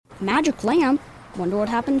Magic lamp? Wonder what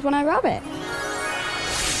happens when I rub it.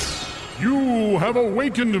 You have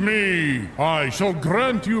awakened me. I shall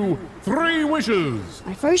grant you 3 wishes.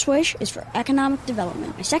 My first wish is for economic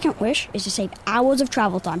development. My second wish is to save hours of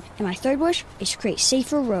travel time. And my third wish is to create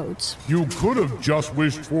safer roads. You could have just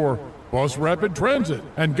wished for bus rapid transit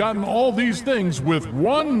and gotten all these things with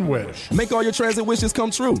 1 wish. Make all your transit wishes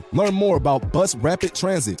come true. Learn more about bus rapid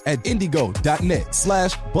transit at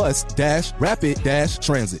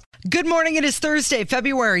indigo.net/bus-rapid-transit. Good morning. It is Thursday,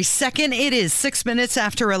 February 2nd. It is 6 minutes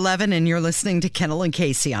after 11, and you're listening to Kendall and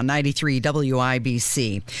Casey on 93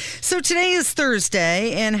 WIBC. So today is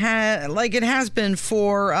Thursday, and like it has been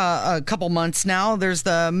for a couple months now, there's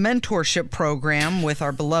the mentorship program with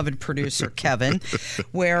our beloved producer, Kevin,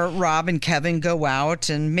 where Rob and Kevin go out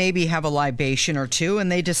and maybe have a libation or two,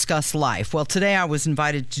 and they discuss life. Well, today I was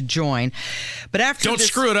invited to join, but Don't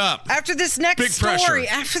screw it up. After this next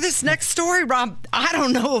story, Rob, I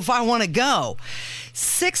don't know if I want to go.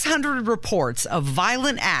 600 reports of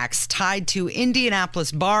violent acts tied to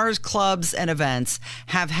Indianapolis bars, clubs, and events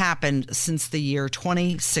have happened since the year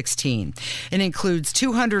 2016. It includes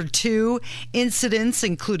 202 incidents,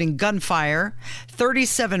 including gunfire,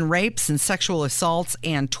 37 rapes and sexual assaults,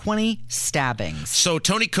 and 20 stabbings. So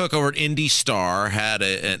Tony Cook over at Indy Star had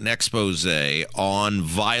an expose on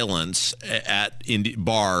violence at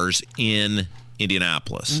bars in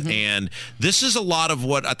Indianapolis. Mm-hmm. And this is a lot of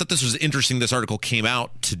what I thought this was interesting. This article came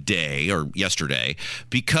out today or yesterday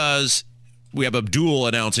because we have Abdul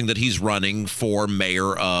announcing that he's running for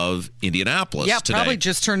mayor of Indianapolis today. Probably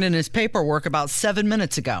just turned in his paperwork about 7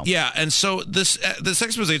 minutes ago. Yeah, and so this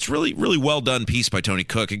expose, it's really, really well done piece by Tony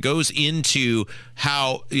Cook. It goes into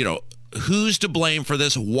how, who's to blame for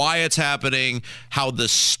this, why it's happening, how the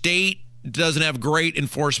state doesn't have great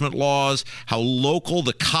enforcement laws, how local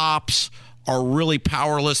the cops are really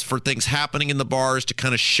powerless for things happening in the bars to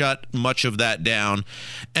kind of shut much of that down.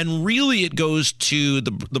 And really it goes to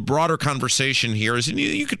the broader conversation here is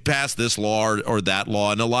you could pass this law or that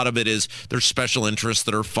law, and a lot of it is there's special interests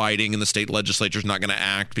that are fighting, and the state legislature is not going to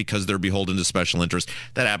act because they're beholden to special interests.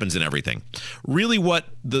 That happens in everything. Really what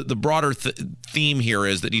the broader theme here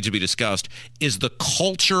is that needs to be discussed is the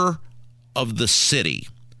culture of the city,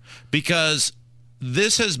 because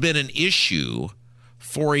this has been an issue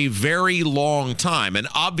for a very long time. And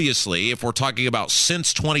obviously, if we're talking about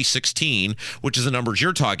since 2016, which is the numbers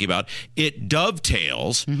you're talking about, it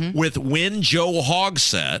dovetails with when Joe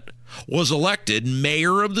Hogsett was elected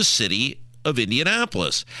mayor of the city of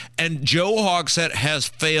Indianapolis. And Joe Hogsett has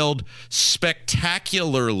failed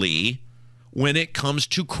spectacularly when it comes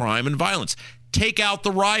to crime and violence. Take out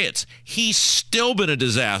the riots. He's still been a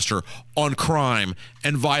disaster on crime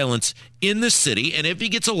and violence in the city. And if he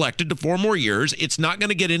gets elected to 4 more years, it's not going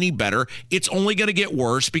to get any better. It's only going to get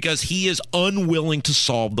worse because he is unwilling to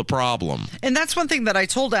solve the problem. And that's one thing that I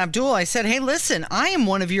told Abdul. I said, hey, listen, I am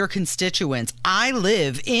one of your constituents. I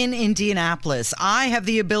live in Indianapolis. I have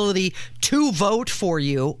the ability to vote for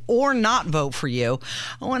you or not vote for you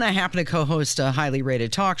when I happen to co-host a highly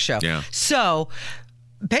rated talk show. Yeah. So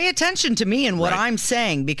pay attention to me and what I'm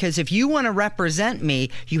saying, because if you want to represent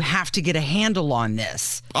me, you have to get a handle on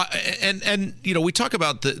this. And we talk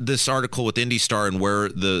about this article with Indy Star and where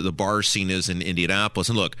the bar scene is in Indianapolis.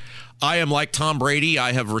 And look, I am like Tom Brady.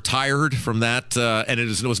 I have retired from that, and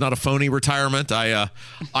it was not a phony retirement. I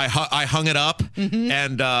hung it up,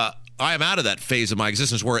 and I am out of that phase of my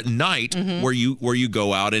existence where at night where you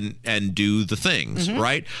go out and do the things,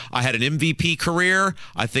 right? I had an MVP career.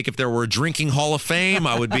 I think if there were a drinking Hall of Fame,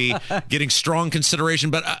 I would be getting strong consideration,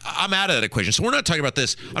 but I'm out of that equation. So we're not talking about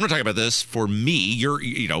this. I'm not talking about this for me.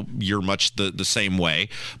 You're much the same way.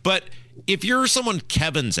 But if you're someone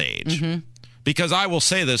Kevin's age, because I will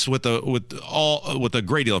say this with a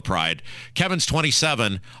great deal of pride. Kevin's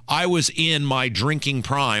 27. I was in my drinking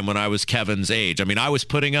prime when I was Kevin's age. I mean, I was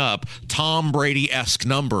putting up Tom Brady-esque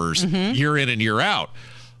numbers year in and year out.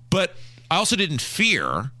 But I also didn't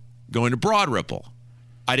fear going to Broad Ripple.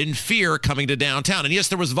 I didn't fear coming to downtown. And yes,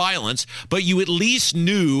 there was violence, but you at least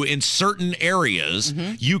knew in certain areas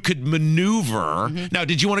you could maneuver. Now,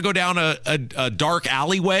 did you want to go down a dark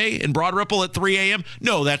alleyway in Broad Ripple at 3 a.m.?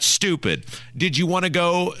 No, that's stupid. Did you want to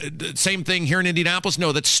go, same thing here in Indianapolis?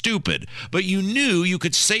 No, that's stupid. But you knew you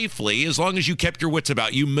could safely, as long as you kept your wits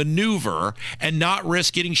about you, maneuver and not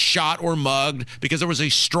risk getting shot or mugged, because there was a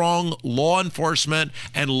strong law enforcement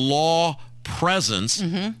and law presence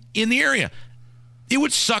in the area. It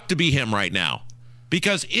would suck to be him right now,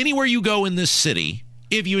 because anywhere you go in this city,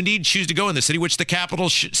 if you indeed choose to go in the city, which the capital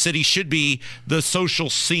city should be the social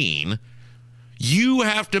scene, you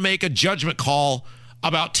have to make a judgment call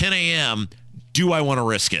about 10 a.m. do I want to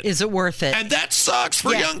risk it? Is it worth it? And that sucks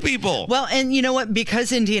for young people. Well, and you know what?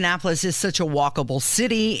 Because Indianapolis is such a walkable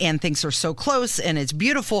city and things are so close and it's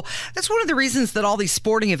beautiful, that's one of the reasons that all these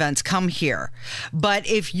sporting events come here. But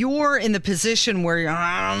if you're in the position where you're,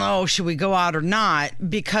 I don't know, should we go out or not,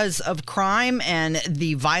 because of crime and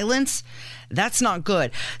the violence, that's not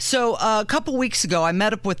good. So a couple weeks ago, I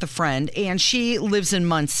met up with a friend, and she lives in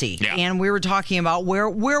Muncie. Yeah. And we were talking about where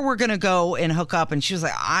we're going to go and hook up. And she was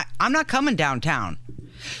like, I'm not coming downtown.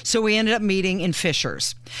 So we ended up meeting in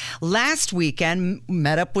Fishers. Last weekend,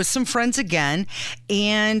 met up with some friends again,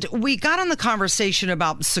 and we got on the conversation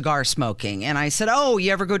about cigar smoking. And I said, oh,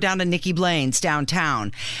 you ever go down to Nikki Blaine's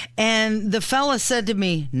downtown? And the fella said to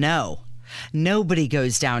me, no. Nobody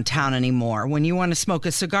goes downtown anymore. When you want to smoke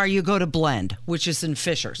a cigar, you go to Blend, which is in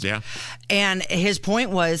Fishers. Yeah. And his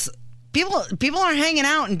point was, people aren't hanging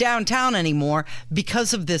out in downtown anymore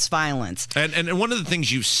because of this violence. And one of the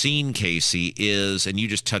things you've seen, Casey, is, and you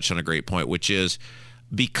just touched on a great point, which is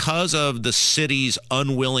because of the city's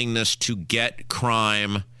unwillingness to get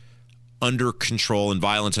crime under control and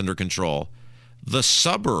violence under control, the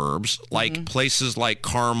suburbs, like places like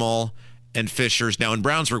Carmel and Fishers. Now, in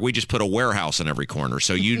Brownsburg, we just put a warehouse in every corner.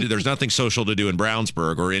 So there's nothing social to do in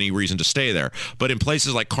Brownsburg or any reason to stay there. But in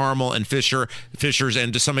places like Carmel and Fishers,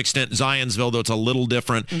 and to some extent Zionsville, though it's a little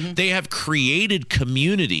different, they have created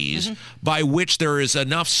communities by which there is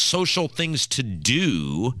enough social things to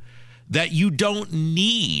do that you don't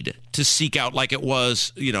need to seek out like it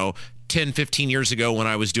was, 10, 15 years ago when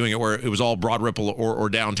I was doing it, where it was all Broad Ripple or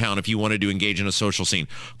downtown if you wanted to engage in a social scene.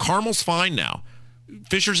 Carmel's fine now.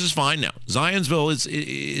 Fishers is fine now. Zionsville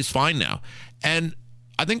is fine now. And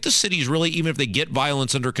I think the city's really, even if they get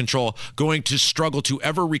violence under control, going to struggle to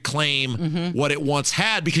ever reclaim what it once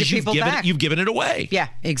had because you've given it away. Yeah,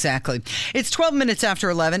 exactly. It's 12 minutes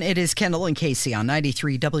after 11. It is Kendall and Casey on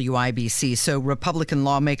 93 WIBC. So Republican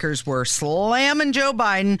lawmakers were slamming Joe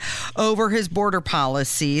Biden over his border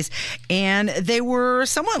policies, and they were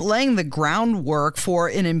somewhat laying the groundwork for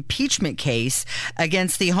an impeachment case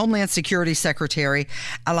against the Homeland Security Secretary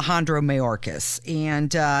Alejandro Mayorkas.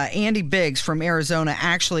 And Andy Biggs from Arizona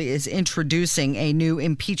actually is introducing a new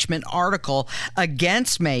impeachment article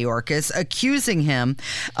against Mayorkas, accusing him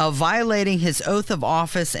of violating his oath of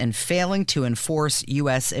office and failing to enforce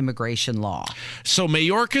U.S. immigration law. So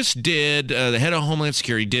Mayorkas did, the head of Homeland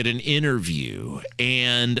Security, did an interview,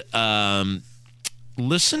 and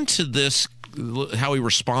listen to this, how he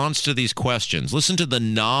responds to these questions. Listen to the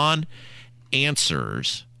non-answers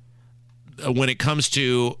when it comes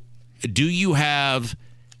to, do you have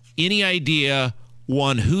any idea,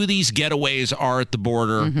 one, who these getaways are at the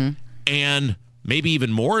border, and maybe even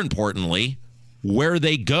more importantly, where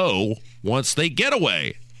they go once they get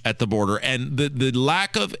away at the border. And the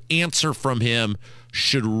lack of answer from him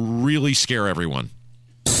should really scare everyone.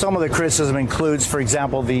 Some of the criticism includes, for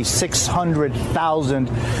example, the 600,000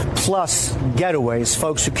 plus getaways,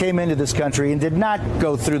 folks who came into this country and did not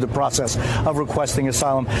go through the process of requesting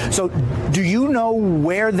asylum. So do you know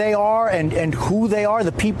where they are and who they are,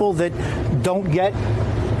 the people that don't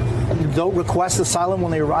request asylum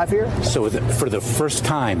when they arrive here? So for the first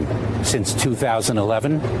time since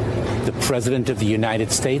 2011, the President of the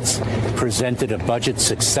United States presented a budget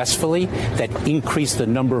successfully that increased the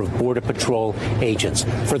number of Border Patrol agents.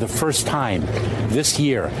 For the first time this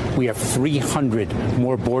year, we have 300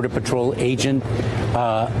 more Border Patrol agent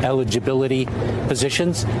eligibility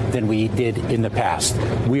positions than we did in the past.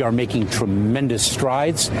 We are making tremendous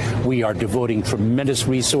strides. We are devoting tremendous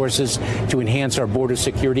resources to enhance our border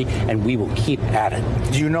security, and we will keep at it.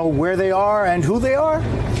 Do you know where they are and who they are?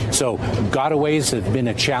 So gotaways have been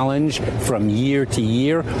a challenge from year to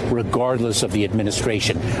year, regardless of the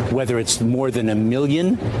administration. Whether it's more than 1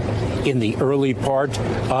 million in the early part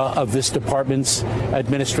of this department's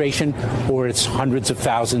administration, or it's hundreds of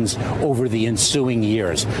thousands over the ensuing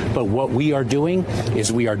years. But what we are doing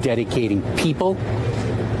is we are dedicating people,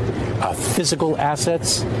 physical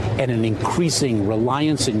assets, and an increasing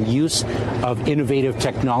reliance and use of innovative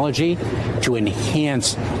technology to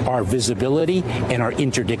enhance our visibility and our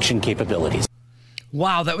interdiction capabilities.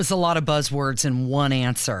 Wow, that was a lot of buzzwords in one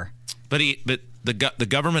answer. But the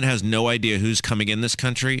government has no idea who's coming in this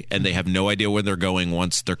country, and they have no idea where they're going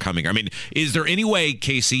once they're coming. I mean, is there any way,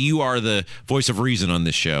 Casey, you are the voice of reason on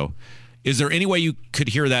this show, is there any way you could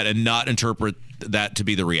hear that and not interpret that to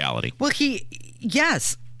be the reality? Well,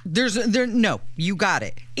 yes. No, you got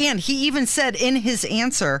it. And he even said in his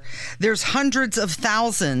answer, there's hundreds of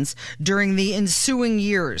thousands during the ensuing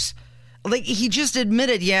years. Like, he just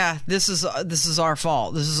admitted, yeah, this is our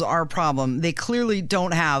fault. This is our problem. They clearly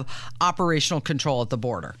don't have operational control at the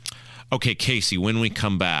border. Okay, Casey, when we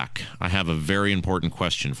come back, I have a very important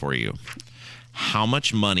question for you. How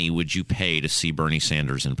much money would you pay to see Bernie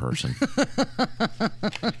Sanders in person?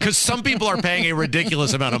 Because some people are paying a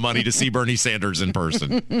ridiculous amount of money to see Bernie Sanders in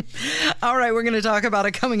person. All right, we're going to talk about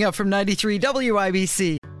it coming up from 93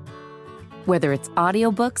 WIBC. Whether it's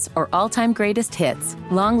audiobooks or all-time greatest hits,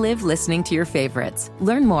 long live listening to your favorites.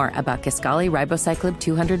 Learn more about Kisqali Ribociclib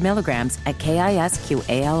 200 milligrams at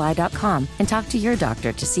KISQALI.com and talk to your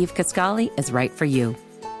doctor to see if Kisqali is right for you.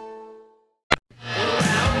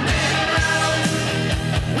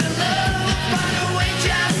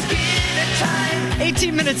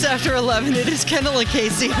 18 minutes after 11, it is Kendall and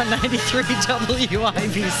Casey on 93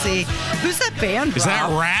 WIBC. Who's that band, Is that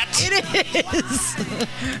Rob? Rat? It is.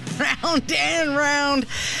 Round and round.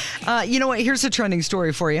 You know what? Here's a trending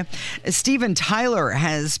story for you. Steven Tyler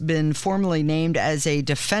has been formally named as a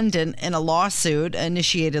defendant in a lawsuit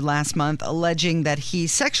initiated last month alleging that he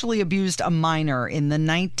sexually abused a minor in the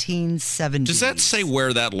 1970s. Does that say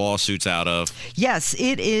where that lawsuit's out of? Yes,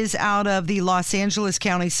 it is out of the Los Angeles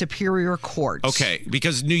County Superior Court. Okay,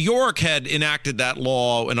 because New York had enacted that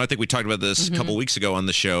law, and I think we talked about this a couple weeks ago on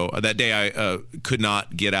the show. That day I could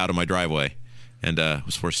not get out of my driveway. And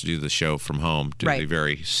was forced to do the show from home due to the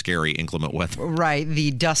very scary inclement weather. Right, the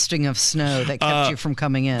dusting of snow that kept you from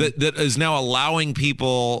coming in. That is now allowing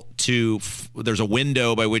people to, there's a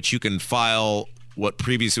window by which you can file what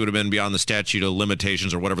previously would have been beyond the statute of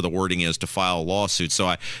limitations or whatever the wording is to file lawsuits.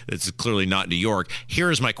 So it's clearly not New York. Here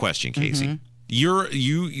is my question, Casey.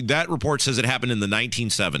 That report says it happened in the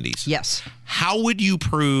 1970s. Yes. How would you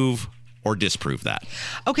prove or disprove that?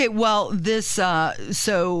 Okay, well,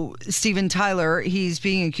 so Steven Tyler, he's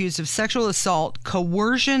being accused of sexual assault,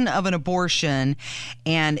 coercion of an abortion,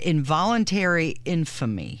 and involuntary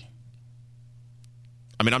infamy.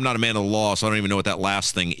 I mean, I'm not a man of the law, so I don't even know what that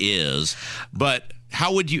last thing is. But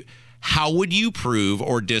how would you prove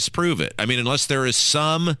or disprove it? I mean, unless there is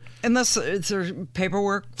some... Unless it's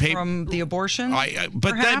paperwork from the abortion,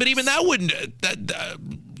 but even that wouldn't...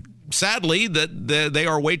 Sadly, that they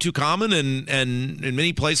are way too common, and in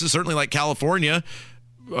many places, certainly like California,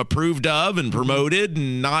 approved of and promoted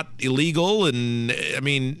and not illegal. And I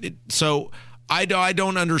mean, so I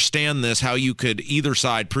don't understand this, how you could either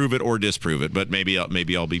side prove it or disprove it, but maybe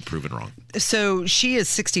I'll be proven wrong. So she is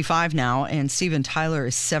 65 now, and Steven Tyler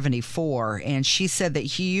is 74, and she said that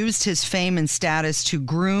he used his fame and status to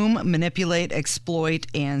groom, manipulate, exploit,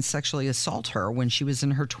 and sexually assault her when she was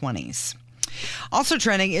in her 20s. Also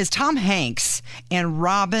trending is Tom Hanks and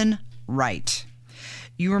Robin Wright.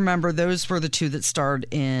 You remember those were the two that starred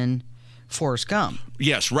in Forrest Gump.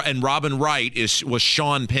 Yes, and Robin Wright was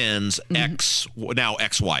Sean Penn's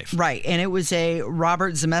ex-wife. Right, and it was a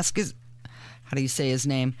Robert Zemeckis, how do you say his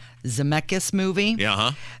name? Zemeckis movie.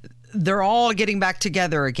 Yeah, They're all getting back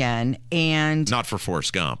together again, and... Not for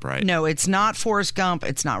Forrest Gump, right? No, it's not Forrest Gump.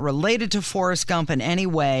 It's not related to Forrest Gump in any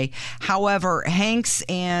way. However, Hanks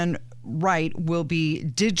and Wright will be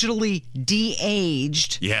digitally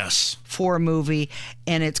de-aged for a movie,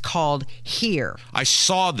 and it's called Here. I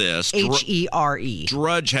saw this. Here.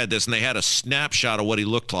 Drudge had this, and they had a snapshot of what he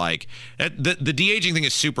looked like. The de-aging thing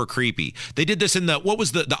is super creepy. They did this in what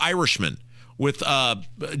was the Irishman with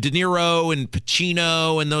De Niro and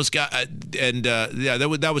Pacino and those guys, and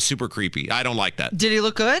that was super creepy. I don't like that. Did he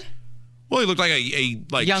look good? Well, he looked like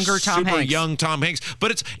a younger Tom super Hanks. young Tom Hanks.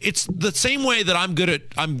 But it's the same way that I'm good.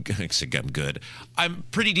 I'm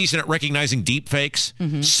pretty decent at recognizing deep fakes.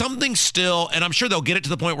 Something still, and I'm sure they'll get it to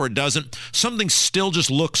the point where it doesn't. Something still just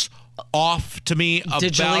looks off to me about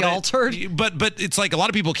digitally altered. But it's like a lot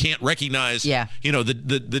of people can't recognize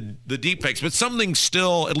the deep fakes, but something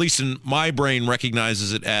still, at least in my brain,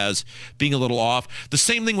 recognizes it as being a little off. The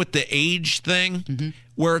same thing with the age thing,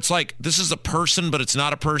 where it's like this is a person but it's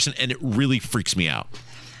not a person, and it really freaks me out.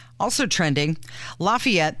 Also trending,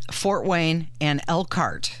 Lafayette, Fort Wayne, and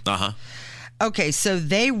Elkhart. Okay, so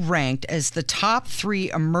they ranked as the top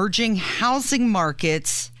 3 emerging housing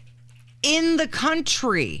markets in the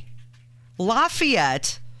country.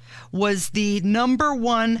 Lafayette was the number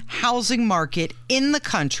 1 housing market in the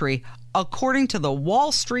country, according to the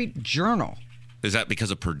Wall Street Journal. Is that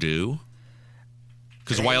because of Purdue?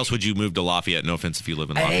 Because why else would you move to Lafayette? No offense if you live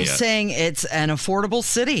in Lafayette. They're saying it's an affordable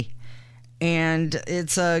city, and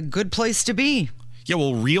it's a good place to be. Yeah,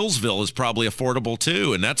 well, Reelsville is probably affordable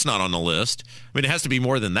too, and that's not on the list. I mean, it has to be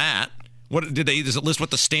more than that. What did they? Does it list what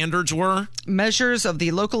the standards were? Measures of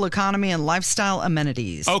the local economy and lifestyle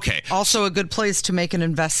amenities. Okay. Also a good place to make an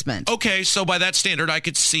investment. Okay, so by that standard, I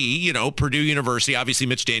could see, Purdue University. Obviously,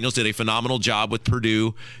 Mitch Daniels did a phenomenal job with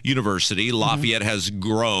Purdue University. Lafayette has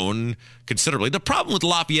grown considerably. The problem with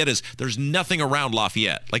Lafayette is there's nothing around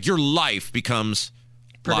Lafayette. Like, your life becomes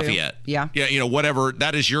Purdue. Lafayette. Yeah. Yeah, whatever.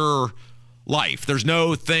 That is your life. There's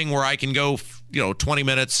no thing where I can go, 20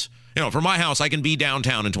 minutes. From my house, I can be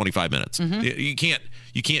downtown in 25 minutes. You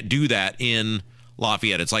can't do that in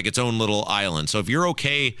Lafayette. It's like its own little island. So if you're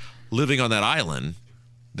okay living on that island,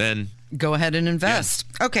 then go ahead and invest.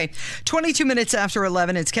 Yeah. Okay, 22 minutes after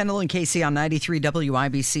 11. It's Kendall and Casey on 93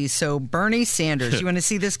 WIBC. So Bernie Sanders, you want to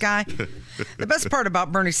see this guy? The best part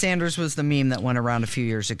about Bernie Sanders was the meme that went around a few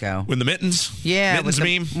years ago. With the mittens? Yeah. Mittens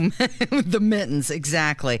meme? With the mittens,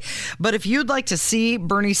 exactly. But if you'd like to see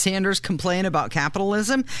Bernie Sanders complain about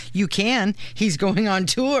capitalism, you can. He's going on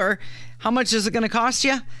tour. How much is it going to cost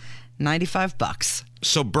you? $95.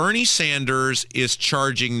 So Bernie Sanders is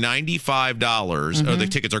charging $95, or the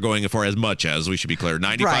tickets are going for as much as, we should be clear,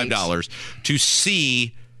 $95 to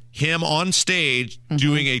see him on stage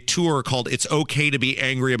doing a tour called It's Okay to Be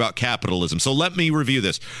Angry About Capitalism. So let me review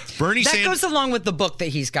this. That goes along with the book that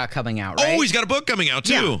he's got coming out, right? Oh, he's got a book coming out,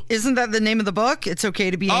 too. Yeah. Isn't that the name of the book? It's Okay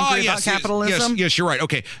to Be Angry About Capitalism? Yes, you're right.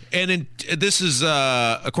 Okay. And this is,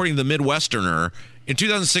 according to the Midwesterner, in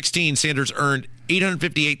 2016, Sanders earned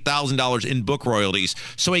 $858,000 in book royalties.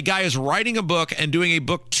 So a guy is writing a book and doing a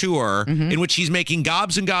book tour in which he's making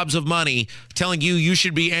gobs and gobs of money, telling you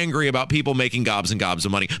should be angry about people making gobs and gobs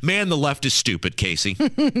of money. Man, the left is stupid, Casey.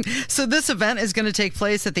 So this event is going to take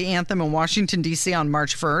place at the Anthem in Washington, D.C. on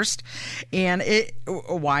March 1st. And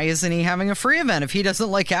why isn't he having a free event if he doesn't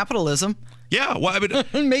like capitalism? Yeah, well, I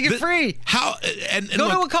mean, make it free. How? And go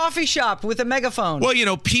to a coffee shop with a megaphone.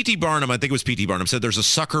 Well, P.T. Barnum, I think it was P.T. Barnum, said there's a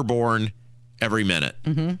sucker born every minute.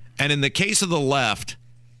 And in the case of the left,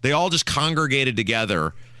 they all just congregated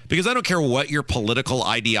together because I don't care what your political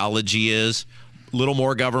ideology is, little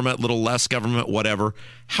more government, little less government, whatever.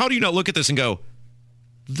 How do you not look at this and go,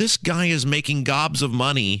 this guy is making gobs of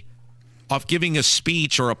money off giving a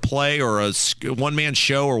speech or a play or a one-man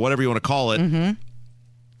show or whatever you want to call it,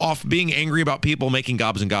 off being angry about people making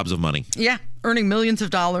gobs and gobs of money. Yeah, earning millions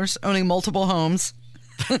of dollars, owning multiple homes.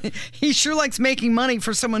 He sure likes making money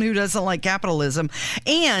for someone who doesn't like capitalism.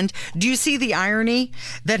 And do you see the irony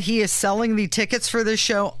that he is selling the tickets for this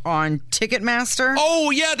show on Ticketmaster?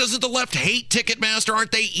 Oh, yeah. Doesn't the left hate Ticketmaster?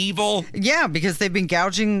 Aren't they evil? Yeah, because they've been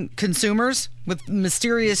gouging consumers with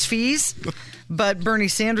mysterious fees. But Bernie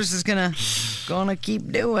Sanders is gonna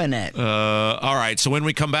keep doing it. All right. So when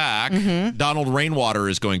we come back, Donald Rainwater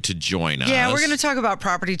is going to join us. Yeah, we're going to talk about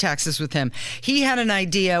property taxes with him. He had an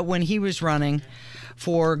idea when he was running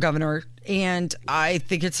for governor, and I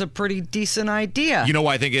think it's a pretty decent idea. You know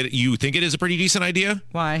why you think it is a pretty decent idea?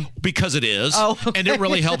 Why? Because it is. Oh, okay. And it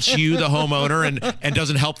really helps you, the homeowner, and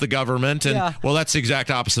doesn't help the government. And well, that's the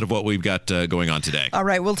exact opposite of what we've got going on today. All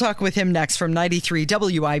right, we'll talk with him next from 93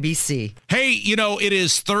 WIBC. Hey, it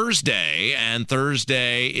is Thursday, and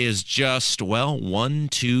Thursday is just, 1,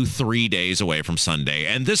 2, 3 days away from Sunday.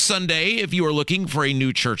 And this Sunday, if you are looking for a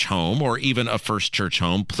new church home or even a first church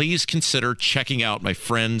home, please consider checking out my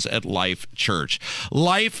friends at Life Church.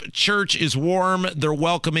 Life Church is warm. They're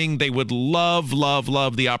welcoming. They would love, love,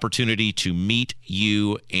 love the opportunity to meet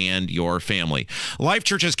you and your family. Life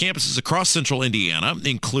Church has campuses across central Indiana,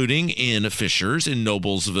 including in Fishers, in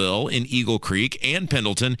Noblesville, in Eagle Creek, and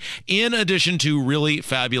Pendleton, in addition to really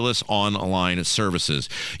fabulous online services.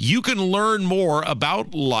 You can learn more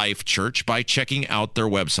about Life Church by checking out their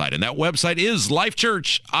website, and that website is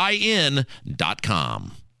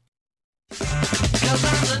lifechurchin.com. 'Cause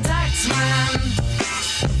I'm the tax man.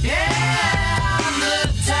 Yeah, I'm the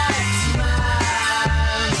tax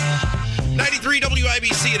man. 93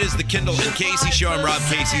 WIBC, it is the Kendall and Casey show. I'm Rob.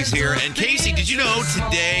 Casey's here. And Casey, did you know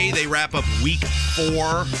today they wrap up week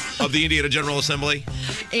 4 of the Indiana General Assembly?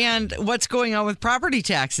 And what's going on with property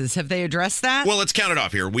taxes? Have they addressed that? Well, let's count it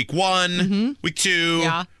off here. Week 1, week 2,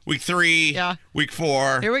 week 3, week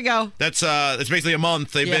 4. Here we go. That's basically a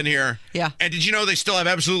month they've been here. Yeah. And did you know they still have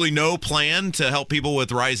absolutely no plan to help people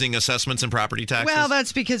with rising assessments and property taxes? Well,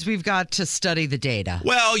 that's because we've got to study the data.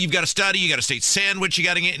 Well, you've got to study. You got a state sandwich you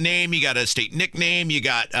got to name. You got a state nickname. You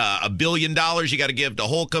got $1 billion you got to give to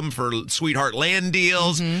Holcomb for sweetheart land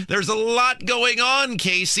deals. There's a lot going on,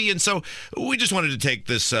 Casey, And so we just wanted to take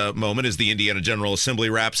this moment as the Indiana General Assembly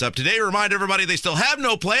wraps up today, remind everybody they still have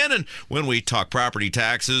no plan. And when we talk property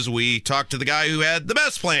taxes, we talk to the guy who had the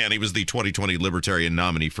best plan. He was the 2020 Libertarian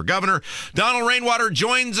nominee for governor. Donald Rainwater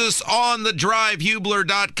joins us on the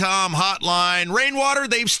drivehubler.com hotline. Rainwater,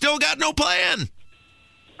 they've still got no plan.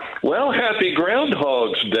 Well, happy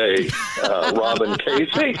Groundhog's Day, Robin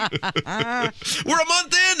Casey. We're a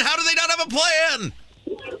month in. How do they not have a plan?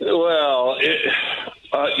 Well,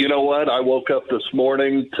 you know what? I woke up this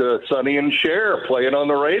morning to Sonny and Cher playing on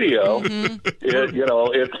the radio.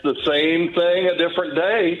 It's the same thing, a different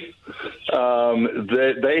day.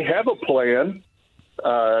 They have a plan.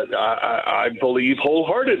 I believe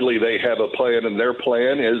wholeheartedly they have a plan, and their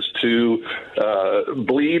plan is to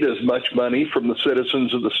bleed as much money from the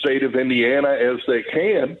citizens of the state of Indiana as they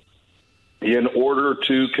can in order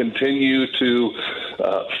to continue to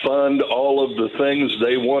fund all of the things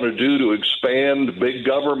they want to do to expand big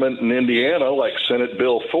government in Indiana, like Senate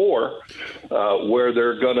Bill 4, where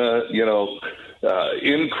they're going to,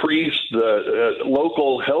 increase the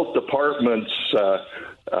local health department's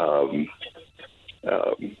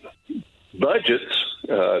budgets.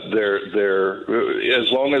 They're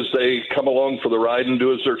as long as they come along for the ride and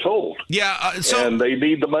do as they're told. Yeah, and they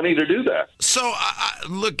need the money to do that. So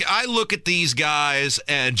I look at these guys,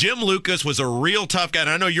 and Jim Lucas was a real tough guy. And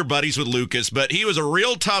I know you're buddies with Lucas, but he was a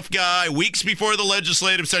real tough guy weeks before the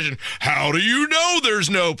legislative session. How do you know there's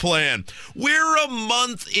no plan? We're a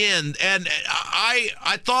month in, and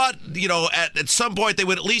I thought, at some point they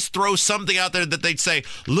would at least throw something out there that they'd say,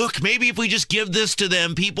 look, maybe if we just give this to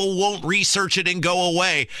them, people won't research it and go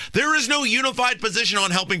away. There is no unified position on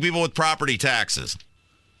helping people with property taxes.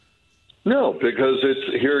 No, because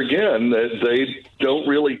it's here again that they don't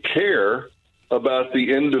really care about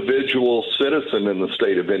the individual citizen in the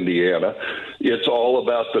state of Indiana. It's all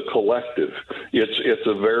about the collective. It's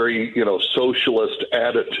a very socialist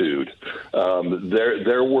attitude.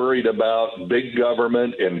 They're worried about big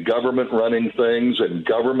government and government running things and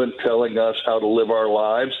government telling us how to live our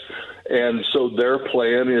lives. And so their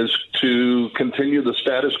plan is to continue the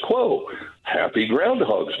status quo. Happy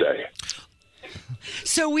Groundhog's Day.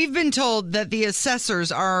 So we've been told that the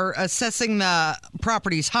assessors are assessing the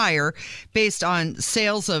properties higher based on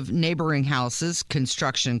sales of neighboring houses,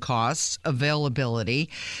 construction costs, availability.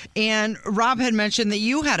 And Rob had mentioned that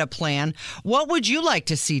you had a plan. What would you like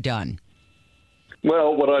to see done?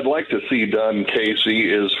 Well, what I'd like to see done,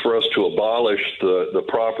 Casey, is for us to abolish the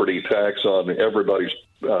property tax on everybody's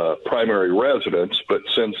primary residence. But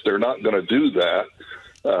since they're not going to do that,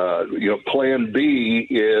 Plan B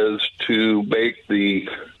is to make the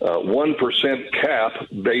 1% cap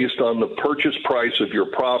based on the purchase price of your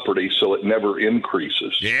property so it never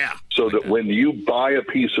increases. Yeah. So that when you buy a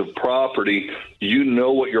piece of property, you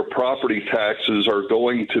know what your property taxes are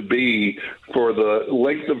going to be for the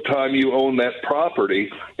length of time you own that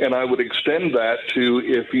property. And I would extend that to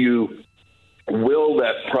if you will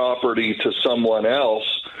that property to someone else,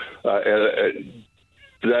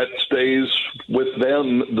 that stays with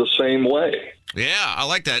them the same way. Yeah, I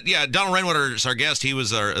like that. Yeah, Donald Rainwater is our guest. He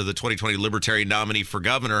was the 2020 Libertarian nominee for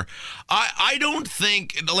governor. I don't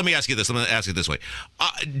think, let me ask you this. I'm going to ask it this way.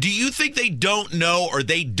 Do you think they don't know or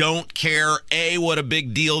they don't care, A, what a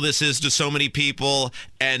big deal this is to so many people,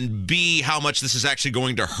 and B, how much this is actually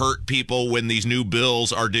going to hurt people when these new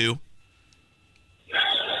bills are due?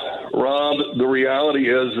 Rob, the reality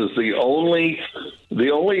is the only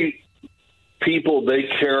people they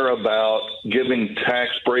care about giving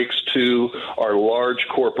tax breaks to are large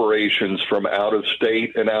corporations from out of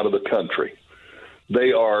state and out of the country.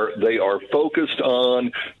 They are focused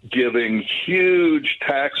on giving huge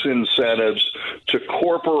tax incentives to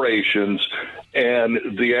corporations,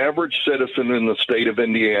 and the average citizen in the state of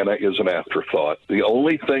Indiana is an afterthought. The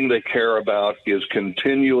only thing they care about is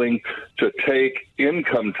continuing to take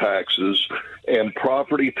income taxes and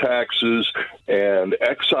property taxes and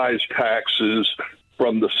excise taxes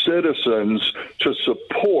from the citizens to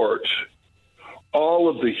support all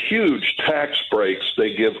of the huge tax breaks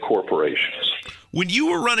they give corporations. When you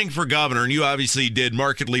were running for governor, and you obviously did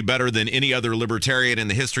markedly better than any other libertarian in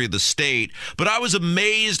the history of the state, but I was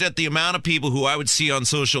amazed at the amount of people who I would see on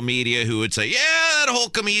social media who would say, yeah, that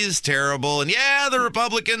Holcomb is terrible, and yeah, the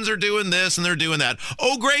Republicans are doing this and they're doing that.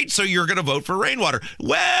 Oh, great, so you're going to vote for Rainwater.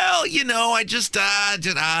 Well, I just I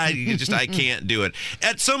can't do it.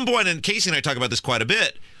 At some point, and Casey and I talk about this quite a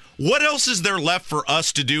bit, What else is there left for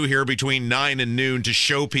us to do here between 9 and noon to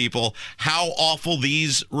show people how awful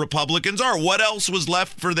these Republicans are? What else was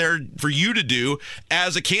left for you to do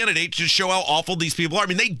as a candidate to show how awful these people are? I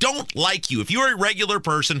mean, they don't like you. If you're a regular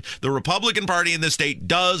person, the Republican Party in this state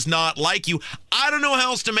does not like you. I don't know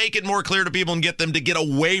how else to make it more clear to people and get them to get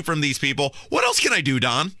away from these people. What else can I do,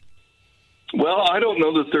 Don? Well, I don't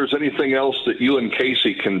know that there's anything else that you and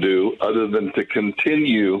Casey can do other than to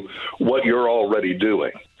continue what you're already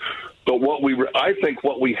doing. But I think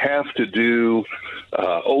what we have to do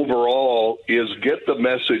overall is get the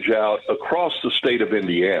message out across the state of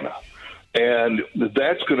Indiana. And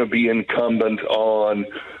that's going to be incumbent on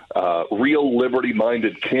real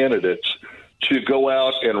liberty-minded candidates to go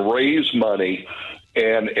out and raise money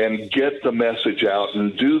and get the message out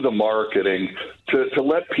and do the marketing to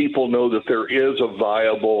let people know that there is a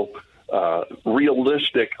viable,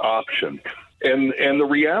 realistic option. And the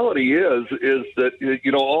reality is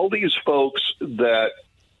that, all these folks that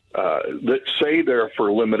say they're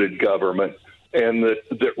for limited government and that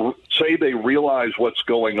say they realize what's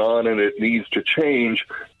going on and it needs to change,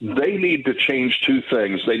 they need to change two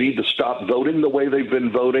things. They need to stop voting the way they've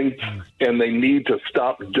been voting, and they need to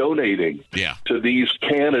stop donating to these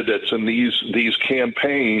candidates and these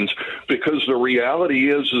campaigns, because the reality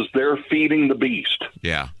is they're feeding the beast.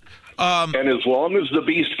 Yeah. And as long as the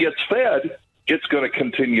beast gets fed, it's going to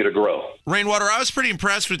continue to grow. Rainwater, I was pretty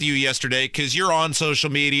impressed with you yesterday because you're on social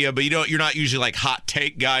media, but you're not usually like hot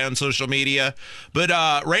take guy on social media. But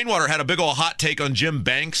Rainwater had a big old hot take on Jim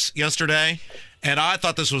Banks yesterday. And I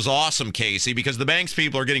thought this was awesome, Casey, because the Banks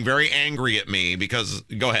people are getting very angry at me because,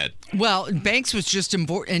 go ahead. Well, Banks was just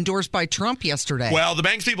endorsed by Trump yesterday. Well, the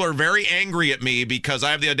Banks people are very angry at me because I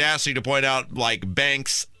have the audacity to point out, like,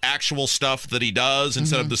 Banks' actual stuff that he does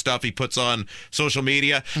instead of the stuff he puts on social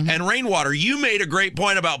media. And Rainwater, you made a great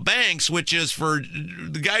point about Banks, which is for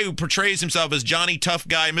the guy who portrays himself as Johnny Tough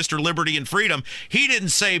Guy, Mr. Liberty and Freedom. He didn't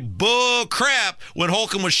say bull crap when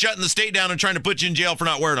Holcomb was shutting the state down and trying to put you in jail for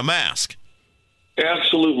not wearing a mask.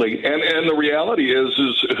 Absolutely. And the reality is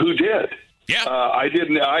who did? Yeah. I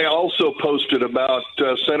didn't. I also posted about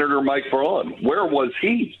Senator Mike Braun. Where was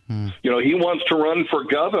he? He wants to run for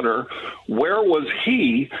governor. Where was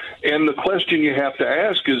he? And the question you have to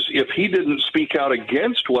ask is, if he didn't speak out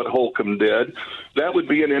against what Holcomb did, that would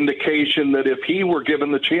be an indication that if he were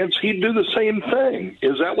given the chance, he'd do the same thing.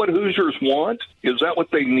 Is that what Hoosiers want? Is that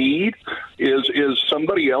what they need? Is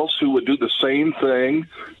somebody else who would do the same thing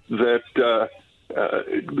that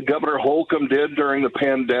Governor Holcomb did during the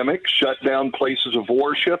pandemic, shut down places of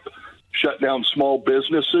worship, shut down small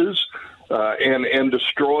businesses, and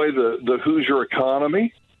destroy the Hoosier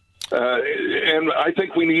economy? And I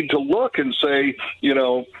think we need to look and say,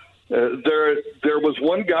 there was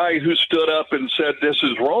one guy who stood up and said this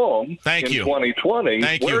is wrong in 2020.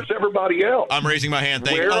 Thank Where's you. everybody else? I'm raising my hand.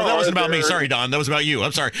 Thank you. Oh, that wasn't about me. Sorry, Don. That was about you.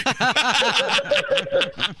 I'm sorry.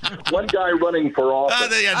 One guy running for office.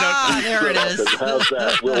 There it is. How's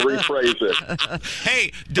that? We'll rephrase it.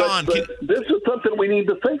 Hey, Don. But this is something we need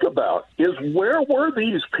to think about, is where were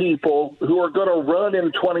these people who are going to run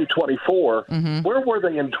in 2024? Where were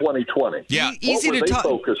they in 2020? Yeah. Easy what were to they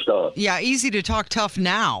focused on? Yeah, easy to talk tough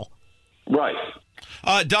now. Right.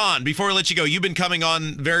 Don, before we let you go, you've been coming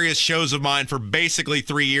on various shows of mine for basically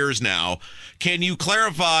 3 years now. Can you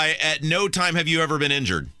clarify, at no time have you ever been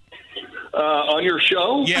injured? On your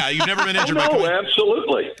show? Yeah, you've never been injured. No,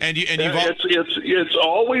 absolutely. And you've it's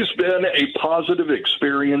always been a positive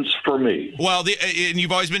experience for me. Well, and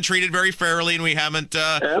you've always been treated very fairly, and we haven't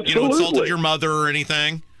Absolutely. Insulted your mother or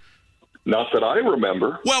anything. Not that I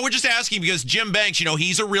remember. Well, we're just asking because Jim Banks,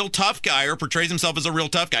 he's a real tough guy, or portrays himself as a real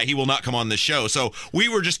tough guy. He will not come on this show. So we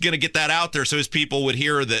were just going to get that out there so his people would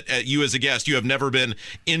hear that you as a guest, you have never been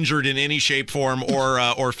injured in any shape, form,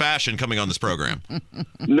 or fashion coming on this program.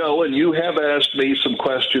 No, and you have asked me some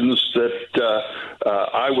questions that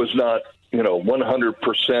I was not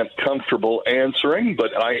 100% comfortable answering,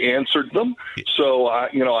 but I answered them. So,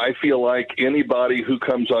 I feel like anybody who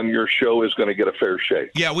comes on your show is going to get a fair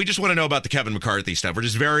shake. Yeah, we just want to know about the Kevin McCarthy stuff. We're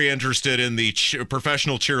just very interested in the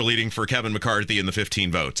professional cheerleading for Kevin McCarthy and the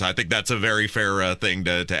 15 votes. I think that's a very fair thing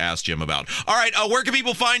to ask Jim about. All right, where can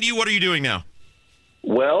people find you? What are you doing now?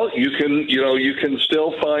 Well, you can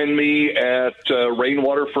still find me at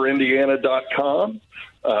rainwaterforindiana.com.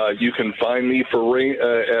 You can find me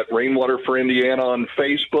at Rainwater for Indiana on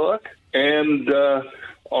Facebook and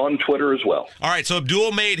on Twitter as well. All right, so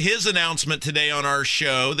Abdul made his announcement today on our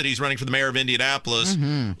show that he's running for the mayor of Indianapolis.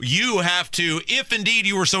 You have to, if indeed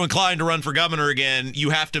you were so inclined to run for governor again,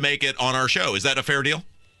 you have to make it on our show. Is that a fair deal?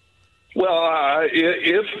 Well,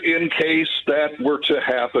 if in case that were to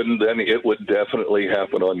happen, then it would definitely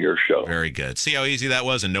happen on your show. Very good. See how easy that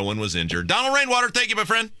was, and no one was injured. Donald Rainwater, thank you, my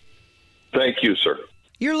friend. Thank you, sir.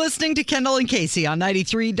 You're listening to Kendall and Casey on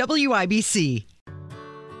 93 WIBC.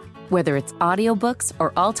 Whether it's audiobooks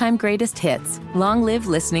or all-time greatest hits, long live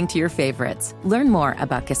listening to your favorites. Learn more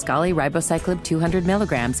about Kisqali Ribociclib 200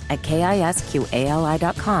 milligrams at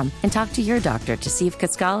KISQALI.com and talk to your doctor to see if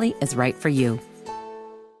Kisqali is right for you.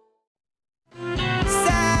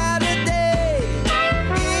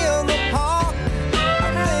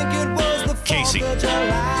 Casey.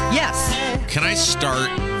 Yes. Can I start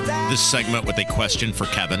this segment with a question for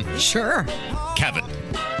Kevin? Sure. Kevin.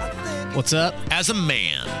 What's up? As a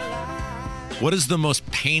man, what is the most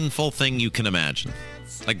painful thing you can imagine?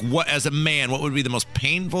 Like, what, as a man, what would be the most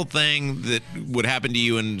painful thing that would happen to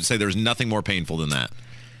you and say there's nothing more painful than that?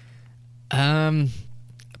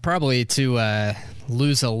 Probably to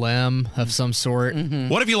lose a limb of some sort. Mm-hmm.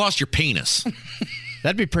 What if you lost your penis?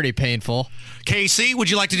 That'd be pretty painful. Casey, would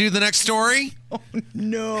you like to do the next story? Oh,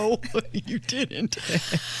 no, you didn't.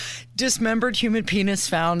 Dismembered human penis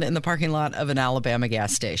found in the parking lot of an Alabama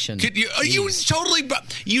gas station. You totally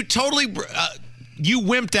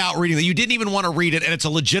wimped out reading that. You didn't even want to read it, and it's a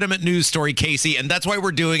legitimate news story, Casey, and that's why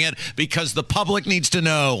we're doing it, because the public needs to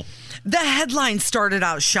know. The headline started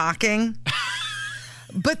out shocking.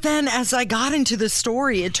 But then as I got into the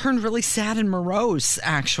story, it turned really sad and morose,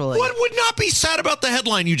 actually. What would not be sad about the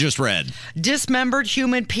headline you just read? Dismembered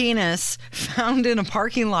human penis found in a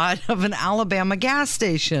parking lot of an Alabama gas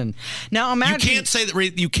station. Now imagine... You can't say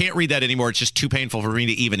that. You can't read that anymore. It's just too painful for me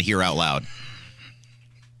to even hear out loud.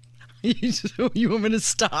 You want me to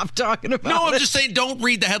stop talking about it? No, I'm just saying don't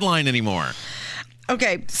read the headline anymore.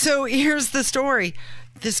 Okay, so here's the story.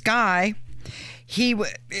 This guy...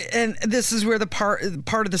 and this is where the part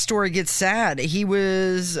of the story gets sad. He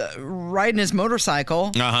was riding his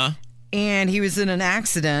motorcycle. Uh-huh. And he was in an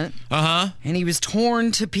accident. Uh-huh. And he was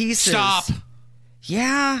torn to pieces. Stop.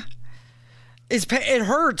 Yeah. It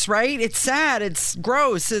hurts, right? It's sad. It's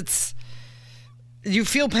gross. You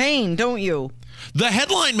feel pain, don't you? The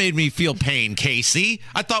headline made me feel pain, Casey.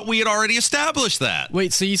 I thought we had already established that.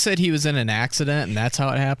 Wait, so you said he was in an accident and that's how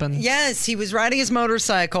it happened? Yes, he was riding his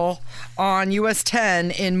motorcycle on US 10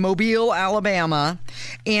 in Mobile, Alabama,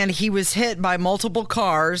 and he was hit by multiple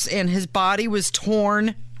cars and his body was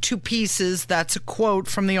torn to pieces. That's a quote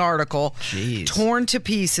from the article. Jeez. Torn to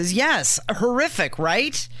pieces. Yes, horrific,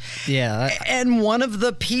 right? Yeah. And one of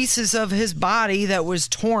the pieces of his body that was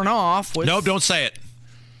torn off was... No, don't say it.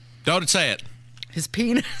 Don't say it. His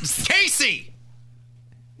penis. Casey!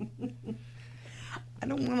 I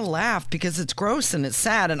don't want to laugh because it's gross and it's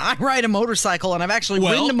sad. And I ride a motorcycle, and I've actually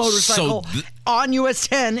ridden a motorcycle on US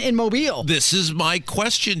 10 in Mobile. This is my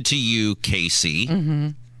question to you,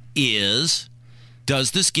 Casey,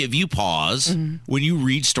 does this give you pause when you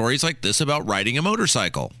read stories like this about riding a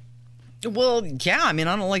motorcycle? Well, yeah. I mean,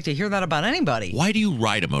 I don't like to hear that about anybody. Why do you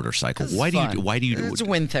ride a motorcycle? Why do you do it? It's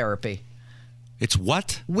wind therapy. It's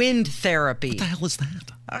what? Wind therapy. What the hell is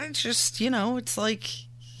that? It's just, it's like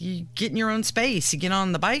you get in your own space. You get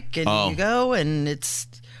on the bike and you go and it's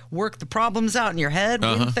work the problems out in your head.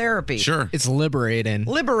 Wind therapy. Sure. It's liberating.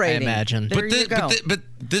 I imagine. There you go. But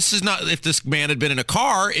this is not, if this man had been in a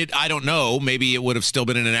car, I don't know. Maybe it would have still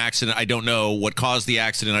been in an accident. I don't know what caused the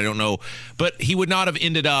accident. I don't know. But he would not have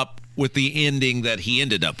ended up with the ending that he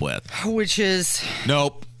ended up with. Which is...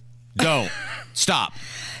 Nope. Don't. Stop.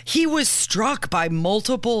 He was struck by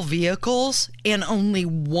multiple vehicles and only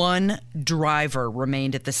one driver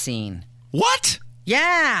remained at the scene. What?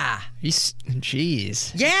 Yeah.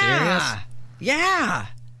 Jeez. Yeah. Serious? Yeah.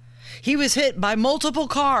 He was hit by multiple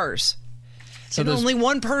cars. So only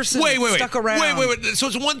one person stuck around. Wait. So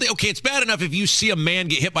it's one thing. Okay, it's bad enough if you see a man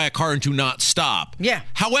get hit by a car and do not stop. Yeah.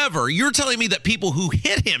 However, you're telling me that people who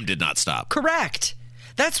hit him did not stop. Correct.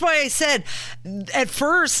 That's why I said at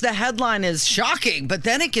first the headline is shocking, but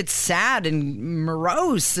then it gets sad and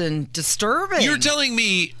morose and disturbing. You're telling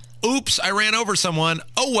me, oops, I ran over someone.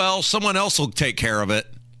 Oh, well, someone else will take care of it.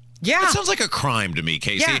 Yeah. That sounds like a crime to me,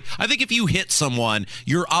 Casey. Yeah. I think if you hit someone,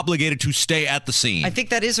 you're obligated to stay at the scene. I think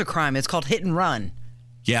that is a crime. It's called hit and run.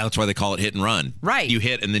 Yeah, that's why they call it hit and run. Right. You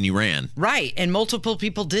hit and then you ran. Right. And multiple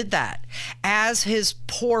people did that. As his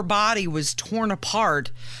poor body was torn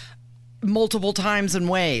apart multiple times and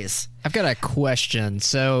ways. I've got a question.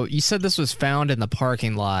 So you said this was found in the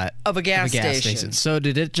parking lot of a gas station. So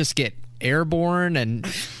did it just get airborne and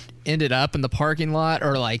ended up in the parking lot,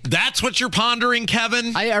 or like... That's what you're pondering,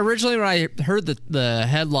 Kevin? I originally, when I heard the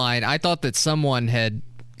headline, I thought that someone had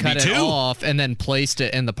cut it off and then placed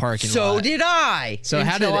it in the parking lot. So did I. So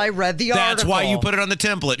until I read the article. That's why you put it on the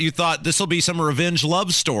template. You thought this will be some revenge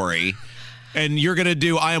love story. And you're going to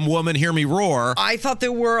do I Am Woman, Hear Me Roar. I thought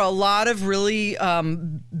there were a lot of really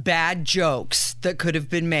bad jokes that could have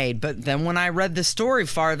been made. But then when I read the story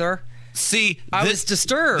farther, I was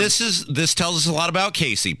disturbed. This tells us a lot about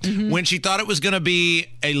Casey. When she thought it was going to be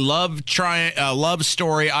a love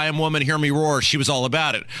story, I Am Woman, Hear Me Roar, she was all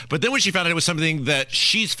about it. But then when she found out it was something that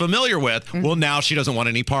she's familiar with, well, now she doesn't want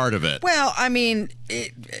any part of it. Well, I mean...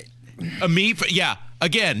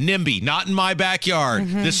 Again, NIMBY, not in my backyard.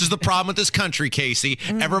 This is the problem with this country, Casey.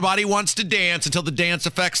 Everybody wants to dance until the dance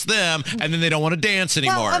affects them, and then they don't want to dance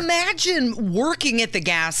anymore. Well, imagine working at the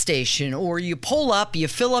gas station, or you pull up, you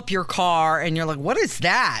fill up your car, and you're like, what is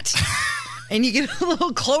that? And you get a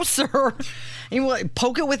little closer, and you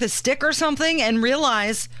poke it with a stick or something, and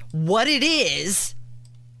realize what it is.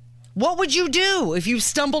 What would you do if you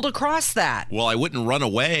stumbled across that? Well, I wouldn't run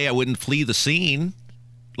away. I wouldn't flee the scene.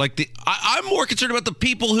 I'm more concerned about the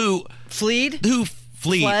people who fled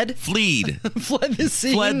fled the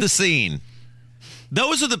scene. Fled the scene.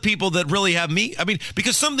 Those are the people that really have me. I mean,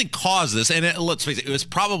 because something caused this, and let's face it, it was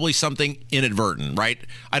probably something inadvertent, right?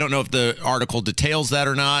 I don't know if the article details that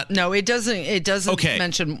or not. No, it doesn't. It doesn't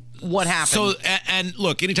mention what happened. So, and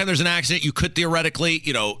look, anytime there's an accident, you could theoretically,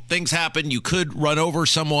 things happen. You could run over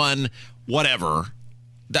someone, whatever.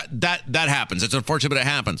 That happens. It's unfortunate, but it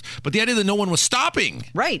happens. But the idea that no one was stopping.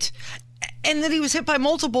 Right. And that he was hit by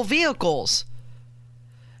multiple vehicles.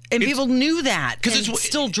 And people knew that and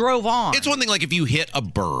still drove on. It's one thing like if you hit a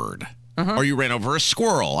bird or you ran over a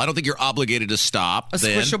squirrel. I don't think you're obligated to stop.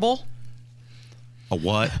 Squishable? A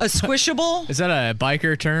what? A squishable? Is that a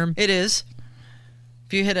biker term? It is.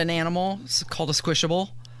 If you hit an animal, it's called a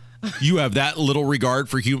squishable. You have that little regard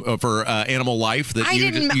for animal life that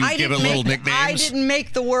you give it little nicknames? I didn't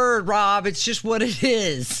make the word, Rob. It's just what it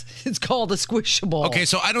is. It's called a squishable. Okay,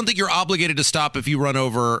 so I don't think you're obligated to stop if you run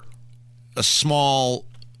over a small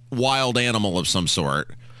wild animal of some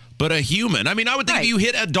sort. But a human, I mean, I would think if you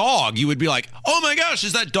hit a dog, you would be like, oh my gosh,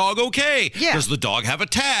 is that dog okay? Yeah. Does the dog have a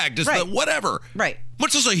tag? Does the whatever? Right.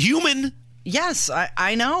 Much as a human. Yes,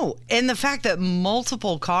 I know. And the fact that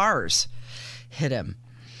multiple cars hit him.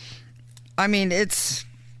 I mean, it's...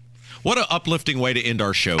 What an uplifting way to end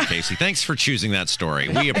our show, Casey. Thanks for choosing that story.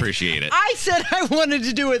 We appreciate it. I said I wanted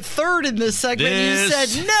to do it third in this segment. You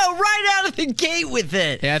said no right out of the gate with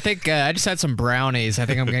it. Yeah, I think I just had some brownies. I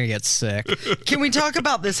think I'm going to get sick. Can we talk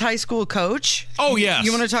about this high school coach? Oh, yes.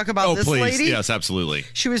 You want to talk about this please. lady? Yes, absolutely.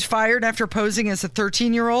 She was fired after posing as a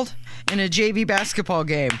 13-year-old in a JV basketball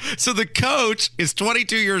game. So the coach is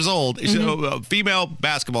 22 years old. She's a female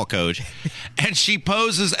basketball coach. And she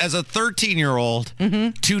poses as a 13-year-old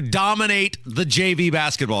to dominate the JV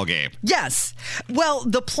basketball game. Yes. Well,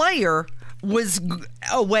 the player was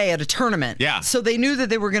away at a tournament. Yeah. So they knew that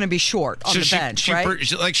they were going to be short on the bench,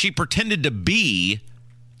 right? She pretended to be...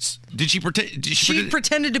 Did she pretend? She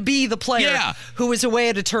pretended to be the player who was away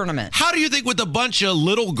at a tournament. How do you think with a bunch of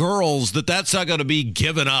little girls that's not going to be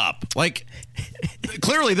given up? Like,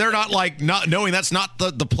 clearly they're not not knowing that's not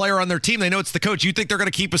the player on their team. They know it's the coach. You think they're going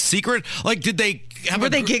to keep a secret? Like, were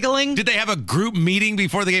they giggling? Did they have a group meeting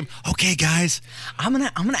before the game? Okay, guys, I'm gonna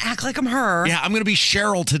act like I'm her. Yeah, I'm gonna be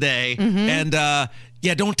Cheryl today, and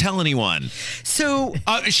yeah, don't tell anyone. So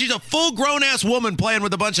she's a full-grown ass woman playing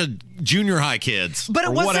with a bunch of junior high kids.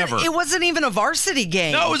 But whatever. It wasn't even a varsity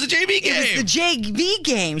game. No, it was a JV game. It was the JV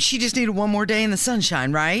game. She just needed one more day in the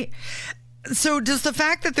sunshine, right? So does the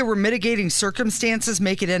fact that there were mitigating circumstances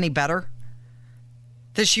make it any better?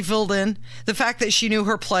 That she filled in? The fact that she knew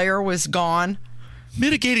her player was gone?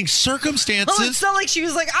 Mitigating circumstances? Oh, it's not like she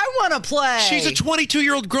was like, I want to play. She's a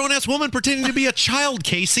 22-year-old grown-ass woman pretending to be a child,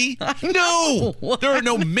 Casey. No. There are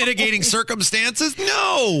no mitigating circumstances.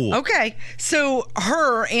 No. Okay. So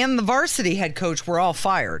her and the varsity head coach were all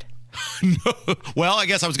fired. No. Well, I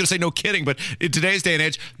guess I was going to say no kidding, but in today's day and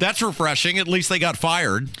age, that's refreshing. At least they got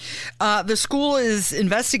fired. The school is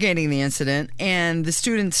investigating the incident, and the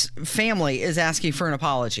student's family is asking for an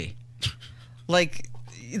apology. Like...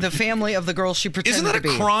 the family of the girl she pretended to be.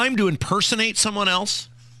 Isn't that a crime to impersonate someone else?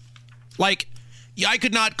 Like, I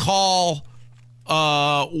could not call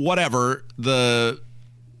the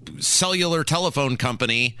cellular telephone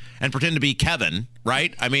company and pretend to be Kevin,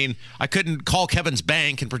 right? I mean, I couldn't call Kevin's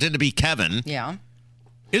bank and pretend to be Kevin. Yeah.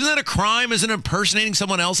 Isn't that a crime? Isn't impersonating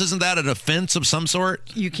someone else? Isn't that an offense of some sort?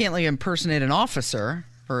 You can't impersonate an officer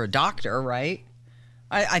or a doctor, right?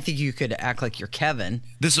 I think you could act like you're Kevin.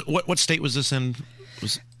 What state was this in?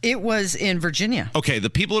 It was in Virginia. Okay, the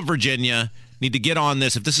people of Virginia need to get on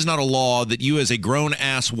this. If this is not a law that you as a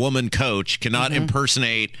grown-ass woman coach cannot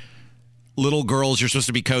impersonate little girls you're supposed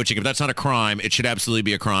to be coaching, if that's not a crime, it should absolutely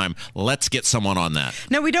be a crime. Let's get someone on that.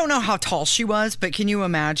 Now, we don't know how tall she was, but can you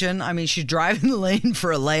imagine? I mean, she's driving the lane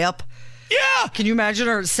for a layup. Yeah. Can you imagine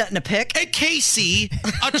her setting a pick? Hey, Casey,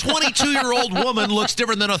 a 22-year-old woman looks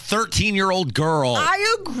different than a 13-year-old girl.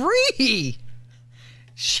 I agree.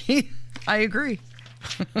 I agree.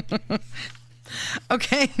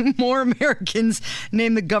 Okay, more Americans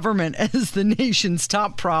name the government as the nation's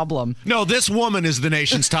top problem. No, this woman is the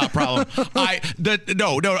nation's top problem. Okay,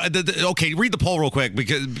 read the poll real quick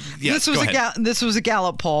because this was a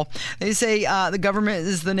Gallup poll. They say the government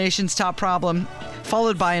is the nation's top problem,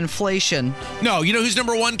 followed by inflation. No, you know who's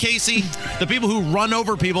number one, Casey? The people who run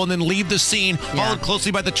over people and then leave the scene, followed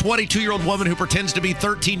closely by the 22-year-old woman who pretends to be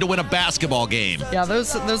 13 to win a basketball game. Yeah,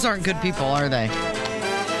 those aren't good people, are they?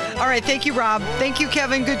 All right, thank you, Rob. Thank you,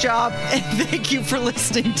 Kevin. Good job. And thank you for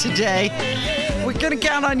listening today. We're going to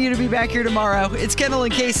count on you to be back here tomorrow. It's Kendall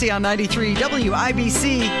and Casey on 93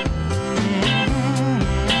 WIBC.